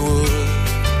they would.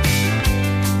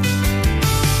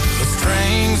 The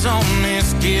strings on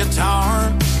this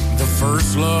guitar, the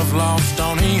first love lost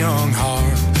on a young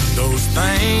heart, those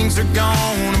things are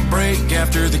gonna break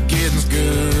after the getting's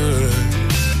good.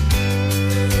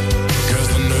 Cause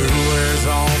the new wears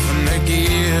off and they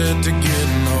get to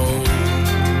getting old.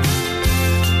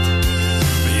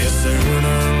 But yeah, sooner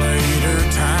or later,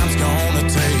 time's gonna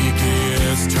take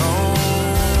its toll.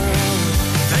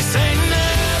 They say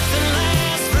nothing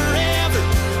lasts forever,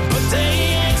 but they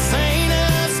ain't seen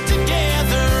us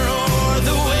together, or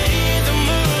the way the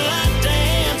moonlight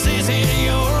dances in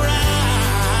your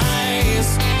eyes.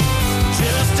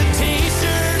 Just a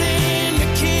t-shirt in the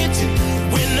kitchen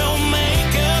with no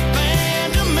makeup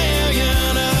and a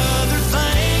million other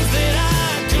things that I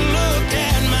can look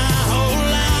at my whole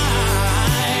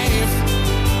life.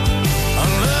 A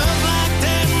love like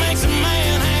that makes a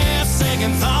man have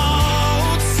second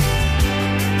thoughts.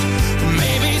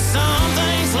 Maybe some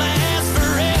things last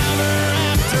forever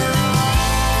after all.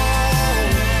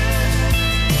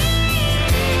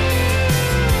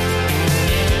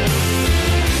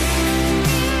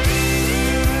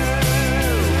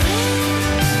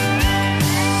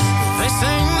 They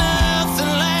say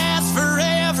nothing lasts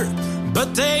forever,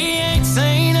 but they ain't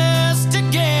seen us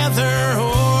together,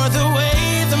 or the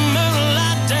way the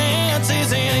moonlight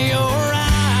dances in your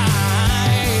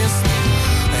eyes.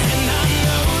 And I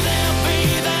know there'll be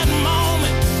that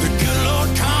moment the good Lord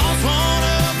calls one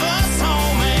of us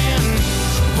home, and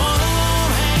one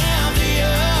won't have the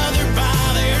other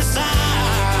by their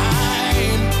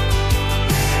side.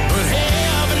 But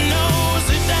heaven knows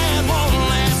that that won't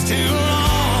last too long.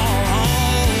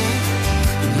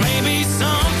 Maybe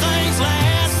some things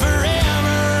last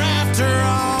forever after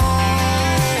all.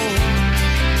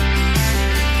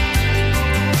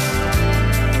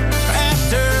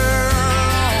 After all.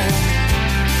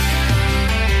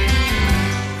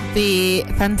 The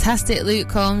fantastic Luke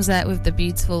Combs there with the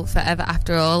beautiful Forever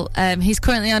After All. He's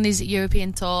currently on his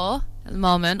European tour at the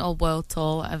moment, or world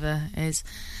tour, whatever it is.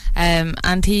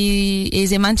 And he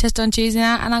is in Manchester on Tuesday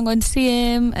night, and I'm going to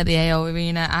see him at the AO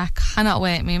Arena. I cannot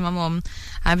wait. Me and my mum,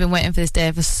 I've been waiting for this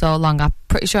day for so long. I'm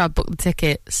pretty sure I booked the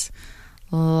tickets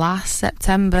last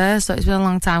September, so it's been a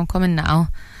long time coming now.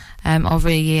 Over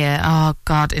a year. Oh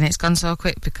God, and it's gone so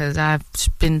quick because I've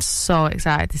been so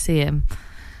excited to see him.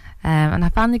 And I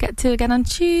finally get to again on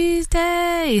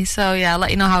Tuesday. So yeah, I'll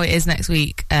let you know how it is next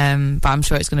week. But I'm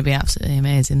sure it's going to be absolutely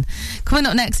amazing. Coming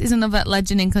up next is another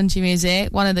legend in country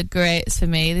music, one of the greats for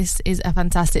me. This is a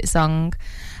fantastic song,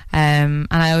 and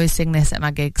I always sing this at my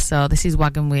gigs. So this is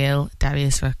Wagon Wheel,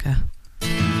 Darius Rucker.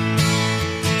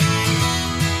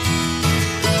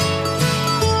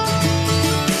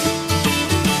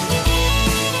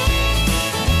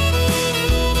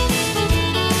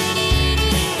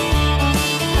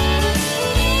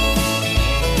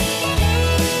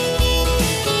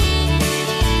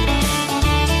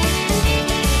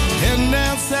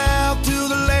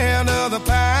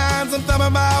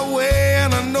 thumbing my way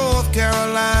into North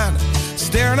Carolina,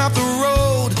 staring up the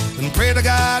road and pray to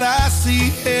God I see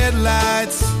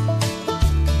headlights.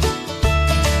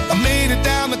 I made it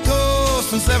down the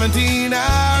coast in 17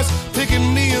 hours,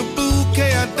 picking me a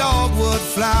bouquet of dogwood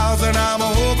flowers, and I'm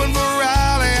hoping for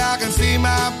Raleigh I can see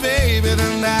my baby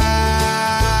tonight.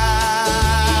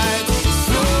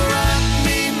 So rock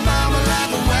me, mama,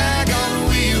 like a wagon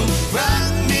wheel.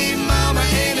 Rock me, mama,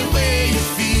 any way you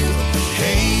feel.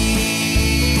 Hey,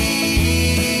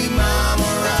 mama,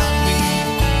 rock me.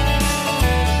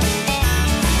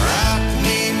 Rock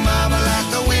me, mama, like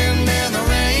the wind and the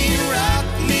rain. Rock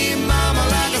me, mama,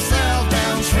 like a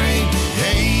southbound train.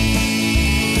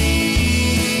 Hey,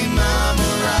 mama,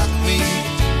 rock me.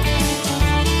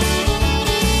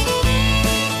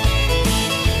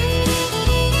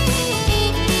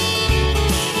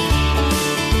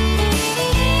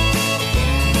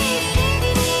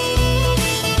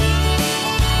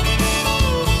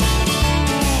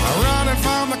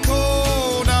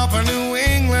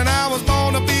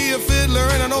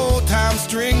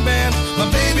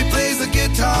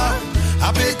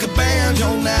 I'll pick a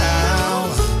banjo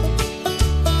now.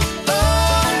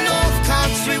 Oh, North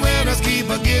Country winters keep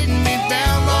getting me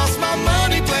down. Lost my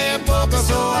money playing poker,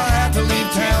 so I had to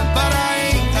leave town. But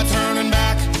I ain't turning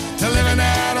back to living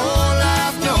that old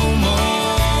life no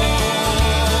more.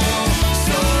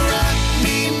 So rock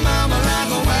me, mama,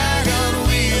 like a wagon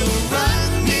wheel.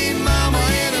 Rock me, mama,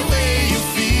 any way you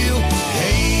feel.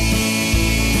 Hey,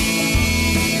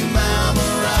 mama,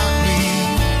 rock me.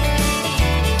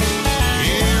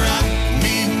 Yeah, rock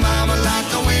me, mama, like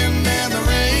the wind and the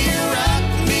rain. Rock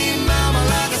me, mama,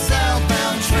 like a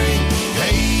southbound train.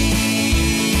 Hey,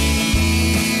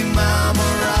 mama,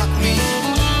 rock me.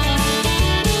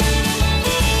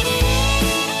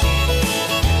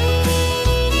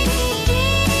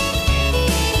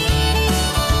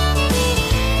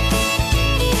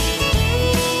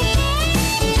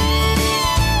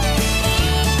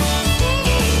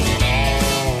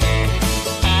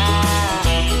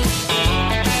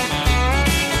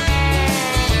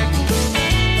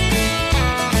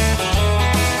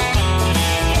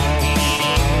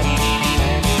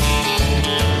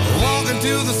 Walking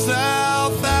to the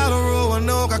south out of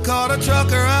Roanoke, I caught a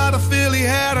trucker out of Philly,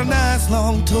 had a nice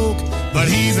long toke. But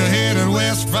he's headed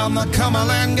west from the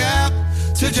Cumberland Gap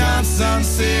to Johnson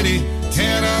City,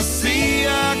 Tennessee.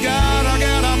 I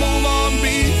gotta move on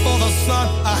before the sun.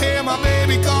 I hear my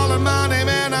baby calling my name,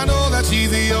 and I know that she's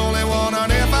the only one.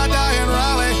 And if I die in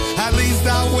Raleigh, at least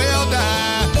I will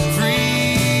die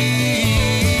free.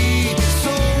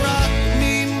 So rock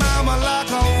me, mama, like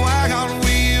a wagon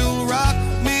wheel. Rock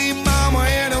me, mama,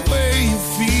 any way you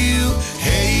feel.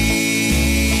 Hey,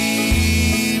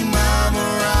 mama,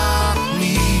 rock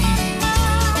me.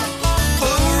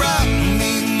 Oh, rock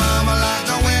me, mama, like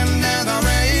the wind and the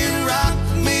rain. Rock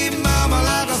me, mama,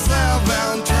 like a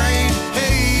southbound train.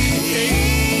 Hey,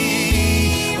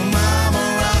 hey, mama,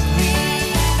 rock me.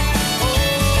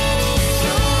 Oh,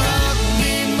 so rock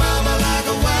me, mama, like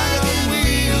a wagon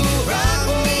wheel. Rock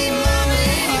me, mama,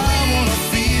 I wanna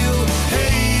feel.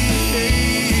 Hey,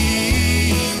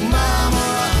 hey, mama,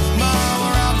 rock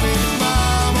me,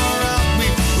 mama, rock me.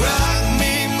 Rock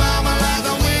me, mama, like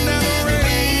the wind and the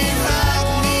rain. Rock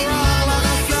me, mama,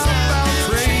 like a southbound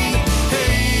train.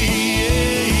 Hey,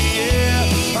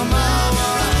 yeah, mama,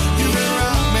 you can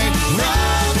rock me,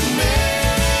 rock me.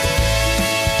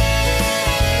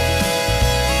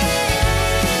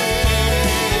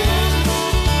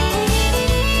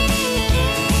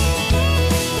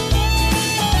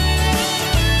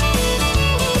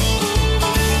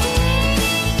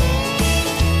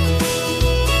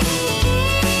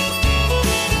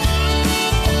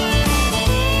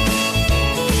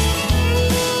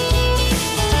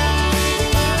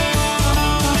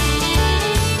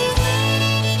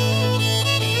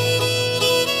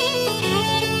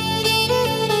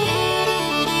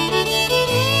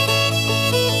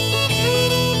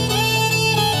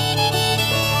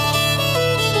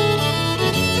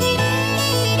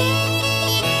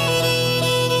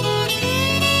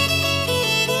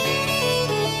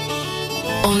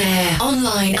 On air,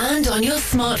 online and on your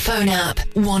smartphone app.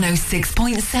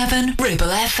 106.7 Ribble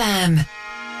FM.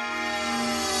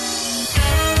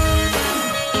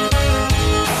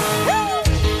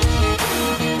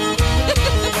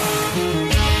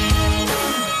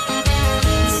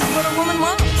 This is what a woman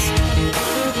wants.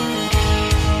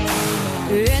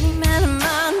 Any man of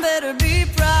mine better be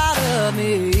proud of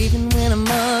me. Even when I'm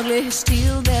ugly, he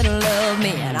still better love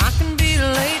me. And I can be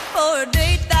late for a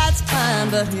date, that's fine,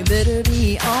 but you better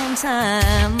be on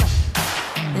time.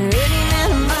 Any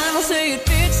man of mine will say it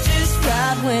fits just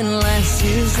right when last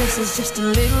year's dress is just a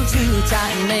little too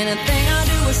tight. And anything I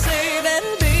do or say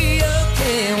better be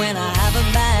okay when I have a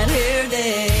bad hair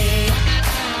day.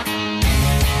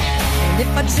 And if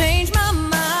I change my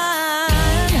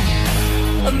mind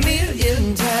a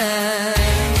million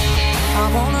times,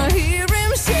 I wanna hear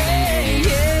him say,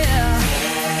 yeah,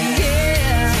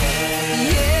 yeah,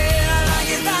 yeah, I like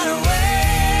it that way.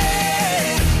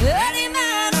 Any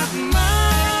man of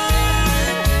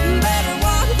mine better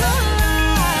walk the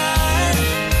line.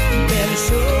 Better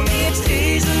show me it's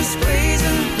teasing,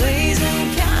 squeezing, pleasing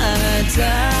kind of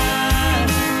time.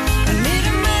 I need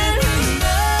a man who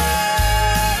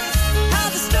knows how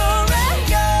the story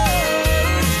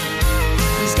goes.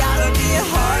 He's gotta be a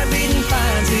heart-beating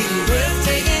fine, sweet,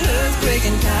 breathtaking,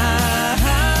 earthquaking kind.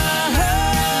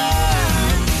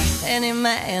 Any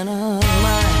man of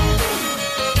mine.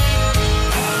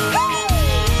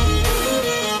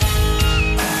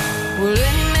 Well,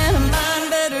 any man of mine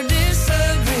better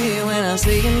disagree when I'm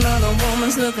speaking about a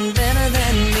woman's looking better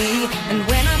than me. And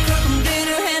when I cook him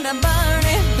dinner and I burn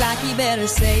it, like he better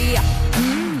say,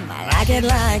 I like it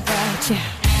like that, yeah.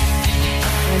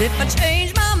 And if I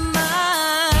change my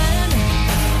mind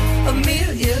a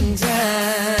million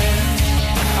times,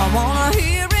 I wanna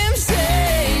hear him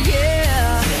say,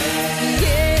 yeah,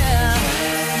 yeah,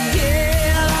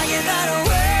 yeah, like it that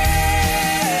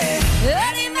way.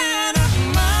 Any man of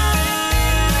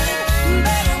mine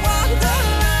better walk the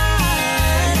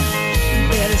line,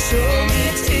 better show me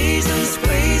teasing,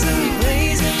 squeezing,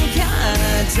 pleasing kind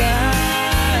of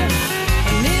time.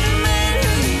 I need a man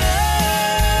who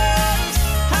knows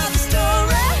how the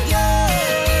story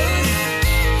goes.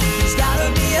 He's gotta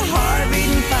be a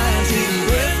heart-beating, fine-tuned,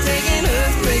 breathtaking,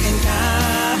 earth-breaking kind.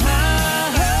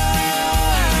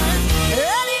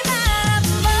 Any man of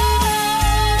mine.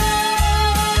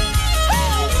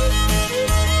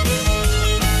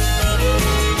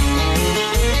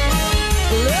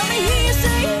 Let me hear you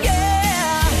say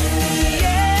yeah,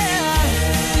 yeah,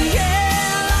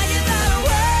 yeah, like it that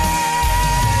way.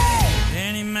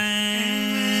 Any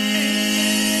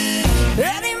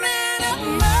man of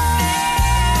mine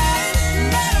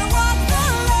better walk the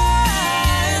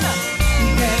line,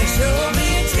 better show me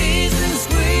a teasing,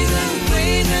 squeezing,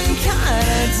 pleasing kind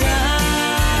of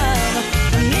time.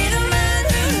 I need a man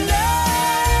who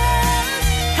knows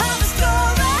how the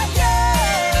story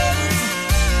goes.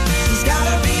 He's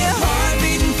gotta be a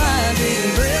heart-beating,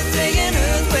 fine-beating, breathtaking,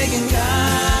 earth-quaking kind.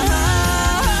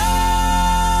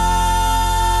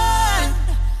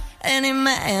 Any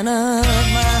man of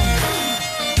mine.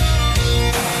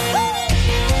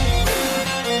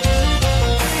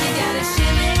 You gotta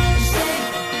shimmy, shake,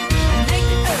 and make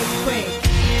the earthquake.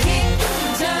 Kick,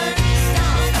 turn,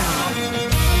 stomp, stomp.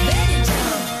 Then you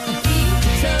jump and keep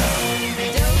your toe.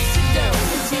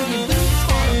 Dose-a-dose till your boots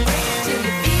wanna break, till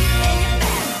your feet and your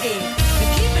back ache. But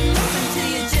keep it moving till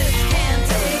you just can't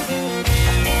take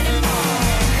anymore.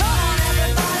 Come on,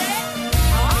 everybody.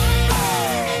 On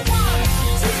four. 1,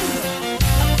 2,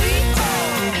 3, 4.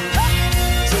 Up,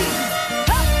 2,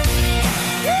 up.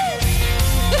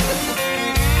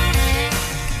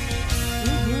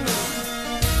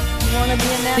 You wanna be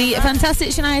in that? The fantastic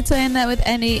Shania Twain there with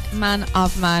Any Man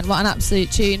of Mine. What an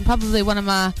absolute tune. Probably one of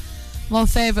my more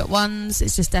favourite ones.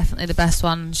 It's just definitely the best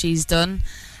one she's done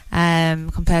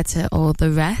compared to all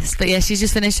the rest. But yeah, she's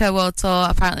just finished her world tour.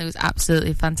 Apparently it was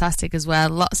absolutely fantastic as well.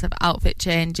 Lots of outfit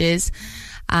changes.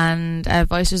 And her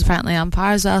voice was apparently on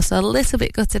par as well. So a little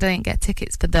bit gutted I didn't get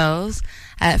tickets for those.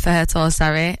 For her tour,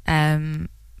 sorry.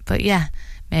 But yeah,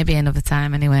 maybe another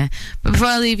time anyway. But before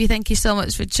I leave you, thank you so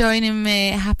much for joining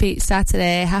me. Happy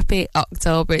Saturday, happy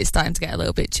October. It's starting to get a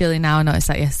little bit chilly now. I noticed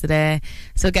that yesterday.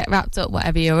 So get wrapped up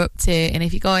whatever you're up to. And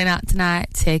if you're going out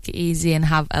tonight, take it easy and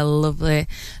have a lovely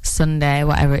Sunday,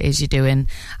 whatever it is you're doing.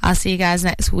 I'll see you guys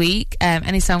next week.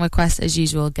 Any song requests, as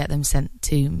usual, get them sent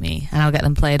to me and I'll get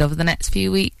them played over the next few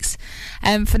weeks.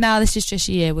 For now, this is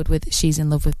Trisha Yearwood with She's in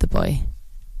Love with the Boy.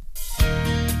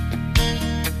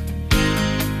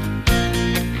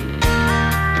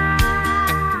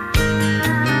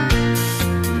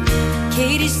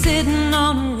 Katie's sitting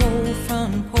on her old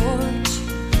front porch,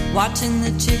 watching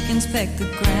the chickens peck the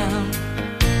ground.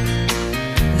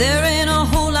 There ain't a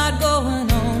whole lot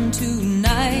going on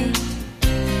tonight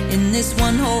in this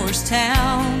one-horse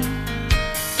town.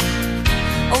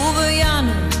 Over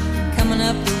yonder, coming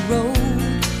up the road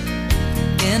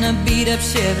in a beat-up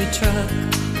Chevy truck,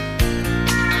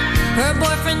 her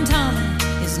boyfriend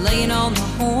Tommy is laying on the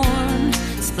horn,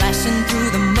 splashing through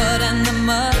the mud and the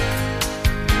muck.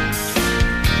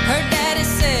 Her daddy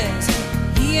says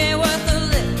he ain't worth a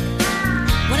lick.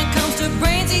 When it comes to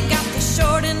brains, he got the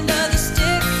short end of the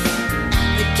stick.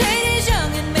 But Katie's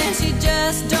young and man, she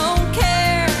just don't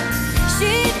care.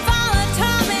 She'd follow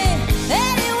Tommy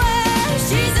anywhere.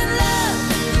 She's in love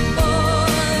with the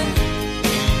boy.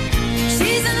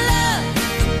 She's in love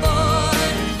with the boy.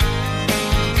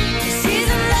 She's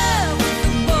in love with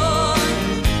the boy.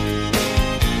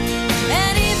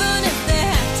 And even if they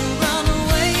have to run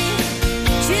away,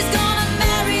 she's gonna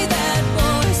marry that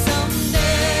boy someday.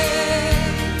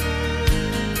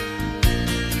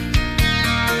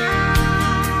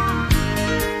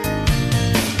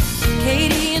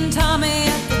 Katie and Tommy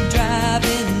at the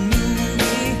drive-in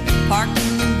movie, parked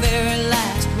in the very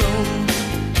last row.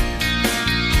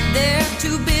 They're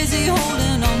too busy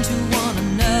holding on to one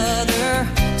another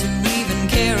to even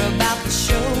care about the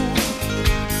show.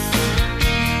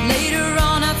 Later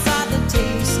on outside the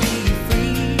Tasty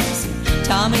Freeze,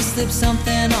 Tommy slipped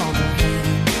something on her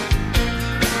hand.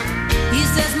 He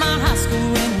says my high school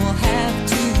ring will have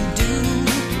to do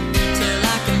till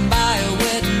I can buy a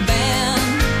wedding band.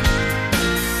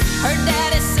 Her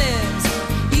daddy says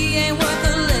he ain't worth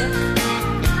a lick.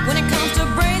 When it comes to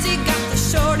brains, he got the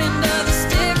short end of the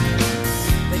stick.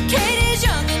 But Katie's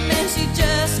young and man, she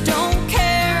just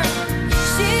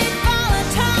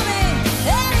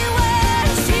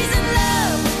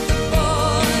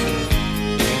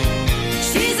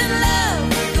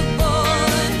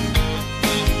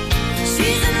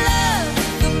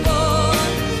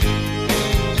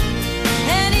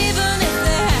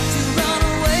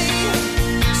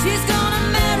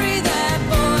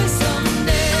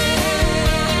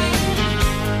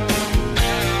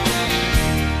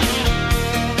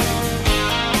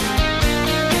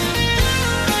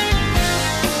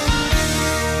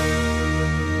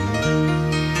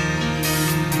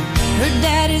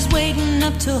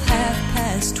till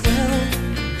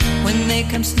 12:30 when they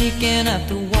come sneaking up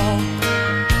the walk.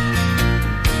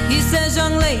 He says,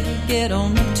 young lady, get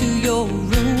on up to your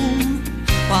room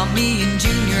while me and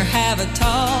Junior have a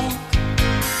talk.